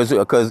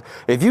 Because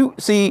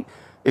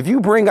if you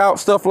bring out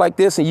stuff like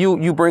this and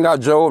you bring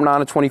out Job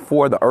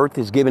 9:24, the earth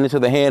is given into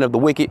the hand of the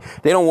wicked,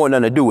 they don't want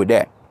nothing to do with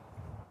that.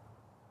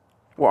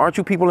 Well, aren't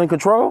you people in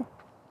control?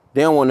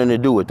 They don't want nothing to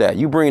do with that.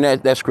 You bring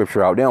that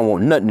scripture out, they don't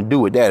want nothing to do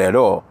with that at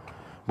all.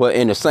 But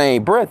in the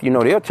same breath, you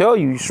know, they'll tell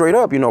you straight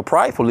up, you know,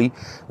 pridefully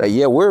that,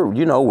 yeah, we're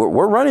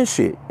running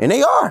shit. And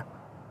they are.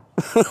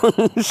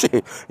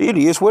 Shit, it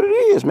is what it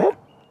is, man.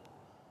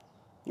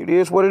 It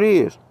is what it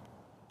is.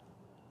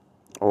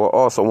 Or I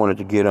also wanted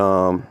to get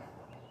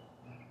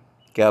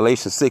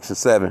Galatians 6 and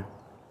 7.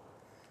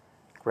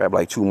 Grab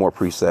like 2 more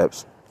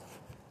precepts.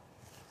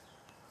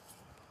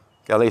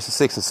 Galatians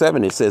 6 and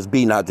 7, it says,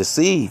 be not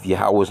deceived,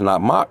 Yahweh is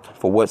not mocked,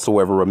 for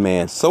whatsoever a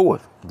man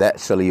soweth, that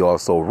shall he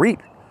also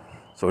reap.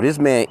 So this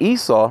man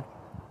Esau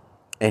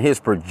and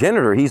his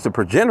progenitor, he's the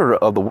progenitor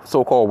of the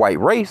so-called white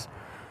race,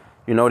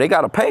 you know, they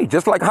got to pay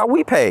just like how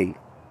we paid.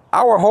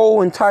 Our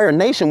whole entire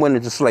nation went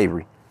into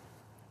slavery.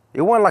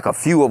 It wasn't like a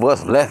few of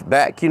us left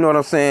back, you know what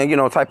I'm saying, you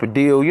know, type of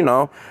deal, you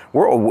know.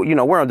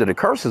 We're under the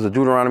curses of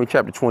Deuteronomy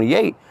chapter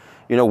 28.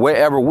 You know,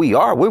 wherever we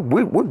are,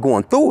 we're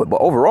going through it.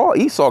 But overall,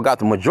 Esau got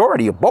the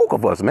majority of both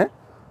of us, man.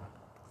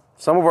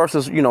 Some of us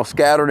is, you know,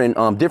 scattered in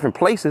different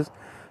places,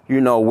 you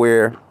know,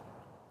 where,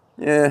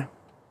 yeah,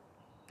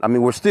 I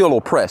mean, we're still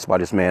oppressed by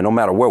this man, no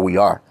matter where we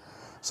are.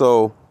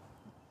 So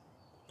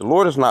the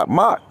Lord is not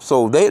mocked.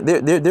 So they're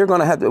going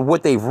to have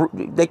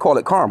to, they call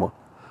it karma.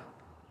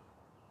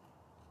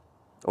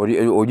 Or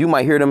you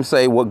might hear them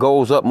say, what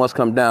goes up must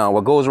come down.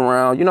 What goes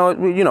around,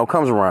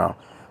 comes around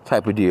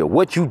type of deal.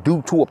 What you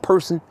do to a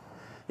person,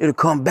 it'll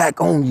come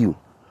back on you.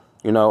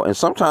 And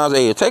sometimes,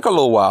 hey, it take a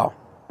little while.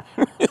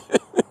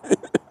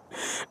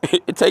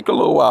 It take a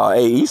little while.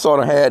 Hey, Esau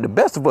done had the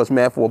best of us,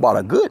 man, for about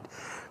a good,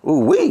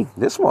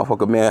 this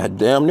motherfucker, man, had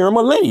damn near a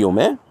millennial,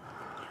 man.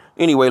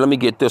 Anyway, let me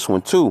get this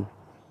one too.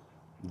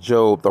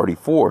 Job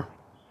 34,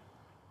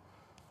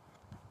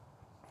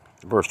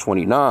 verse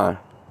 29.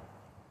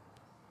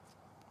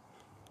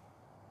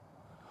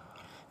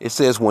 It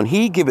says, when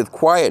he giveth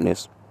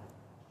quietness.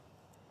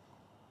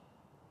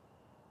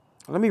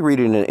 Let me read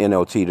it in the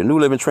NLT. The New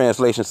Living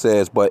Translation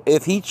says, but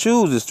if he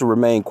chooses to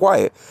remain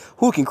quiet,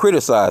 who can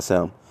criticize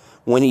him?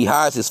 When he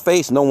hides his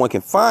face, no one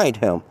can find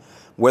him,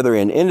 whether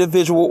an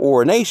individual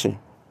or a nation.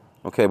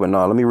 Okay, but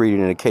no, let me read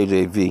it in the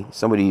KJV.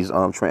 Some of these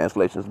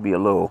translations be a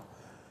little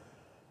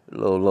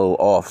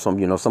off. Some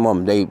of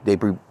them they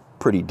be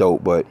pretty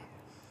dope, but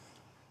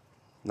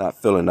not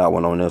feeling that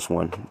one on this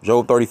one.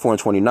 Job 34 and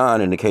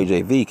 29 in the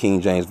KJV, King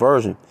James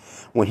Version.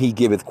 When he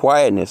giveth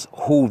quietness,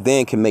 who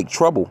then can make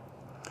trouble?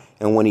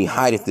 And when he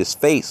hideth his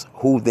face,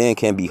 who then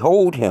can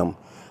behold him?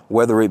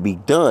 Whether it be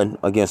done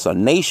against a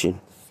nation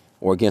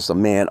or against a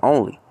man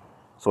only.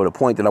 So the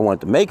point that I wanted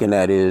to make in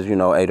that is,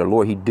 hey, the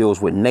Lord, he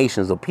deals with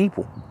nations of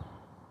people.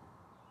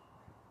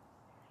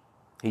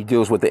 He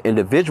deals with the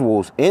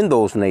individuals in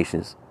those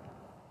nations.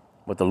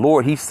 But the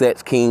Lord, he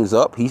sets kings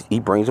up. He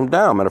brings them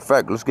down. Matter of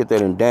fact, let's get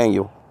that in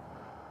Daniel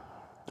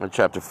in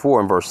chapter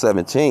 4 and verse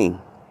 17.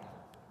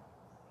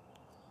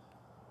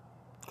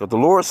 Because the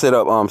Lord set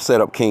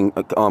up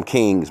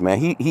kings, man.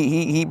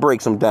 He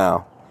breaks them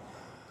down.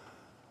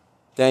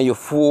 Daniel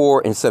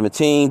 4 and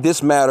 17.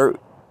 This matter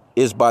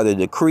is by the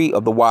decree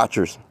of the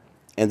watchers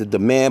and the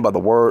demand by the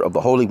word of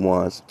the holy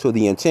ones, to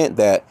the intent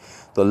that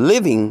the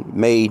living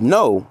may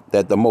know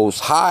that the Most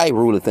High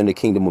ruleth in the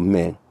kingdom of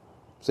men.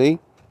 See?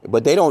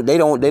 But they don't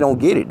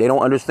get it. They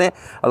don't understand.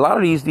 A lot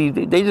of these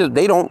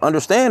they don't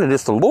understand that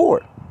it's the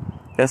Lord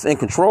that's in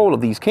control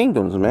of these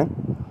kingdoms,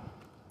 man.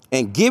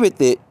 And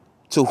giveth it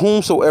to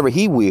whomsoever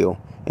he will,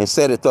 and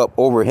setteth up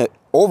over it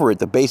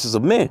the basis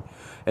of men.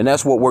 And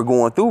that's what we're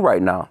going through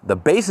right now. The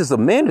basis of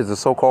men is the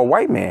so-called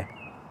white man.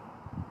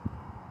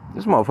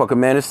 This motherfucker,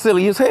 man, is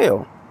silly as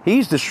hell.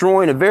 He's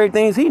destroying the very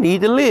things he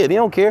needs to live. He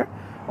don't care.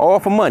 All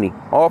for money.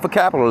 All for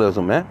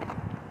capitalism, man.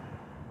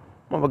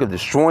 Motherfucker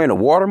destroying the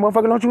water.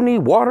 Motherfucker, don't you need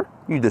water?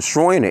 You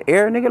destroying the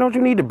air, nigga. Don't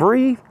you need to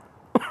breathe?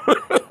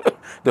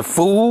 The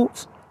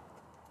foods.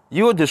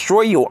 You'll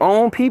destroy your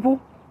own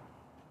people.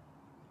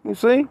 You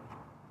see?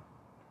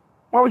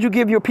 Why would you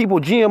give your people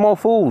GMO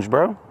foods,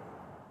 bro?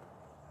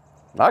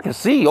 I can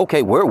see,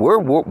 okay,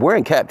 we're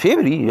in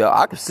captivity. Yeah,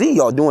 I can see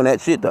y'all doing that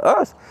shit to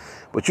us.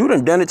 But you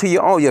done it to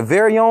your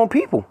very own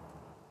people.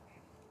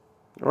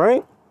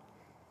 Right?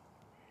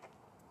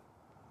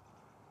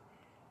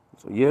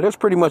 So, yeah, that's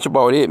pretty much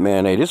about it,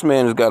 man. Hey, this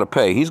man has got to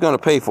pay. He's going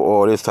to pay for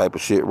all this type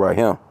of shit right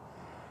here.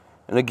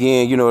 And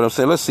again, you know what I'm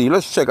saying? Let's see.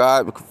 Let's check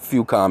out a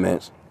few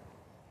comments.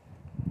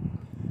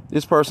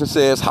 This person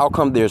says, how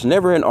come there's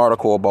never an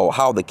article about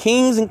how the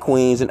kings and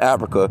queens in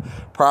Africa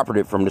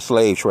profited from the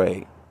slave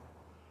trade?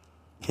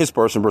 This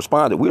person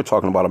responded, we're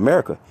talking about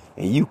America,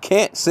 and you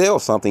can't sell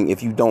something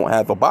if you don't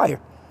have a buyer.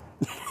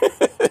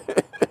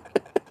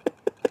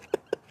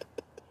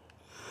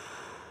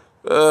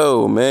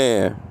 Oh,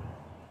 man.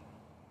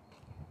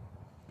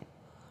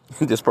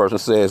 This person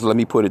says, let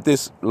me put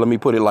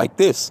it like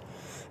this.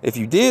 If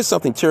you did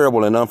something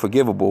terrible and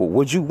unforgivable,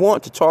 would you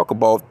want,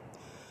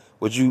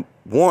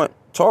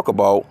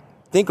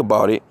 think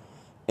about it,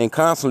 and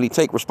constantly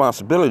take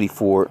responsibility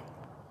for it?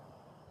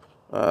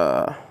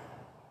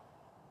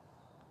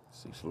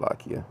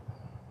 Slovakia.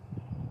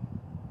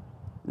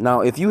 Now,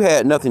 if you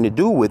had nothing to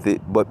do with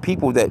it, but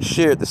people that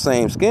shared the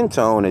same skin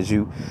tone as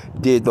you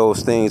did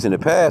those things in the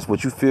past,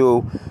 would you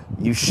feel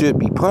you should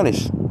be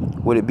punished?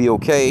 Would it be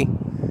okay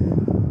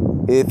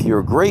if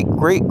your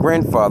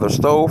great-great-grandfather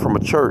stole from a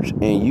church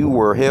and you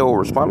were held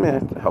responsible?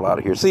 Man, get the hell out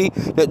of here. See,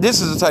 this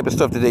is the type of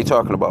stuff that they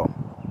talking about.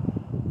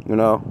 You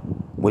know,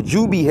 would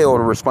you be held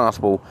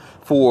responsible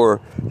for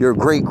your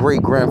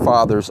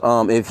great-great-grandfather's,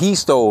 if he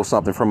stole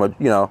something from a,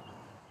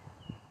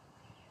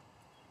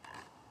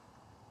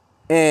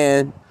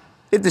 and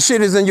if the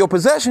shit is in your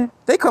possession,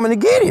 they coming to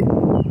get it.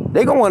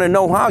 They gonna want to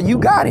know how you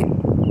got it.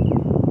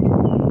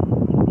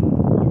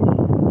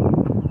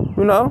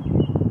 You know,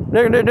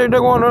 they're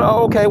going to,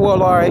 okay,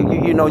 well, all right,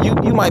 you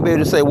might be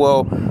able to say,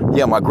 well,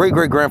 yeah, my great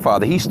great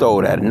grandfather, he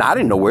stole that, and I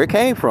didn't know where it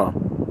came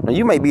from. And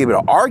you may be able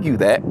to argue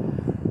that.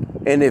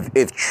 And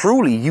if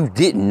truly you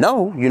didn't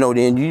know,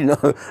 then you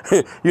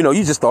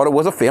just thought it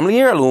was a family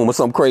heirloom or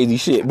some crazy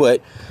shit.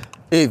 But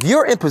if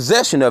you're in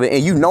possession of it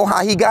and you know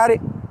how he got it,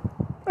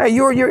 hey,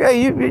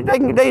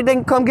 they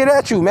can come get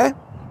at you, man.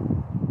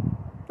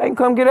 They can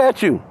come get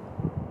at you.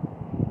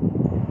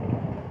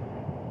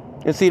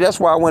 And see, that's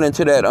why I went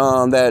into that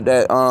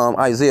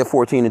Isaiah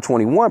 14 and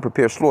 21,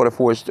 prepare slaughter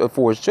for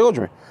his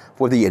children,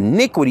 for the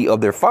iniquity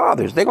of their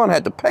fathers. They're gonna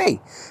have to pay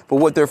for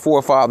what their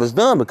forefathers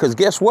done, because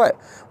guess what?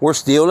 We're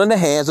still in the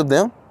hands of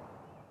them.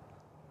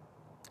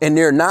 And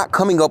they're not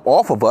coming up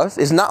off of us.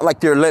 It's not like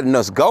they're letting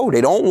us go.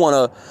 They don't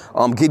want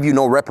to give you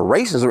no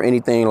reparations or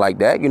anything like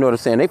that. You know what I'm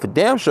saying? They for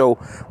damn sure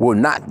will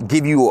not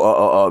give you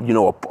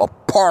a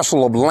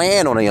parcel of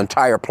land on the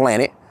entire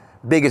planet,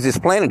 big as this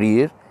planet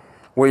is,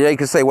 where they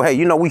can say, well,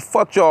 hey, we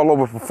fucked y'all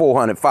over for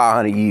 400,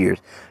 500 years.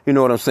 You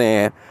know what I'm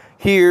saying?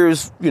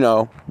 Here's,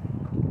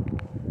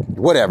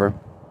 whatever.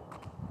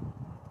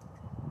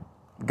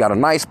 Got a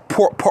nice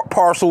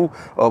parcel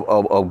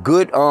of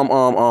good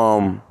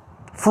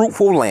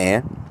fruitful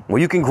land where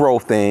you can grow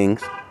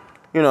things.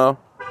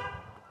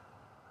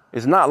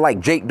 It's not like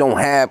Jake don't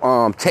have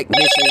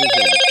technicians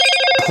and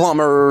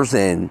plumbers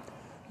and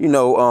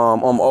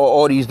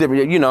all these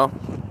different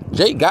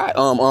Jake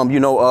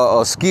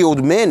got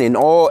skilled men in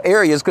all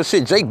areas, because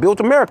shit, Jake built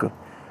America.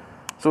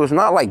 So it's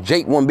not like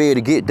Jake won't be able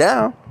to get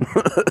down.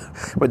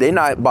 But they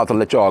not about to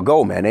let y'all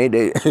go, man.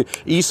 They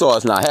Esau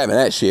is not having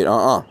that shit.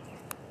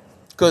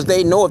 Because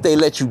they know if they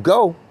let you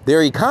go,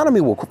 their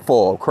economy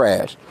will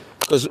crash.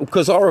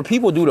 Because our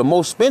people do the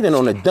most spending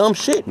on the dumb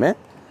shit, man.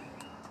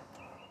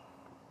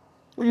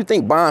 Who you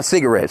think buying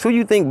cigarettes? Who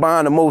you think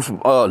buying the most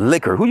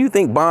liquor? Who you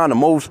think buying the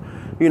most,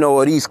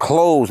 of these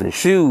clothes and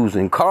shoes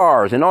and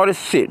cars and all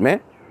this shit, man?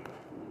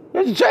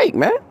 That's Jake,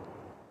 man.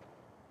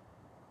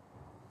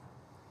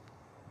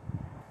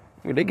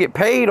 They get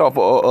paid off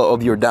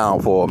of your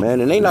downfall, man,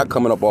 and they not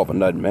coming up off of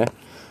nothing, man.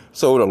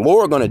 So the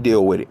Lord gonna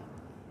deal with it.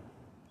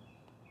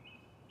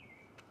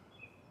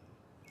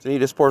 See,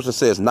 this person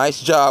says,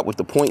 nice job with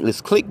the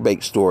pointless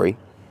clickbait story,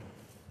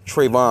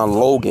 Trayvon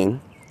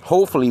Logan.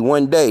 Hopefully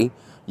one day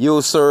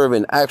you'll serve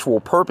an actual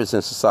purpose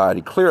in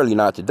society. Clearly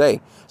not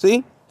today.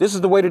 See, this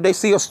is the way that they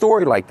see a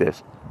story like this.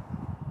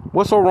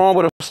 What's so wrong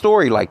with a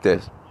story like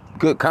this?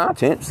 Good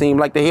content. Seemed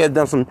like they had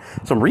done some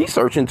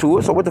research into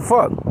it, so what the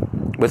fuck?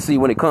 But see,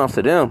 when it comes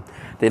to them,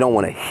 they don't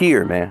want to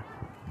hear, man.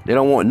 They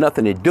don't want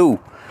nothing to do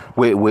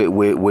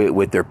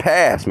with their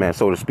past, man,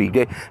 so to speak.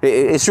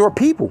 It's your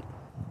people.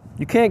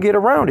 You can't get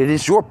around it.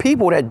 It's your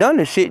people that done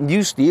this shit, and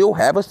you still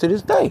have us to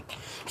this day.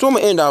 So I'm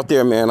going to end out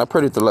there, man. I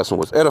pray that the lesson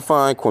was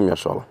edifying. Kwam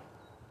Yashala.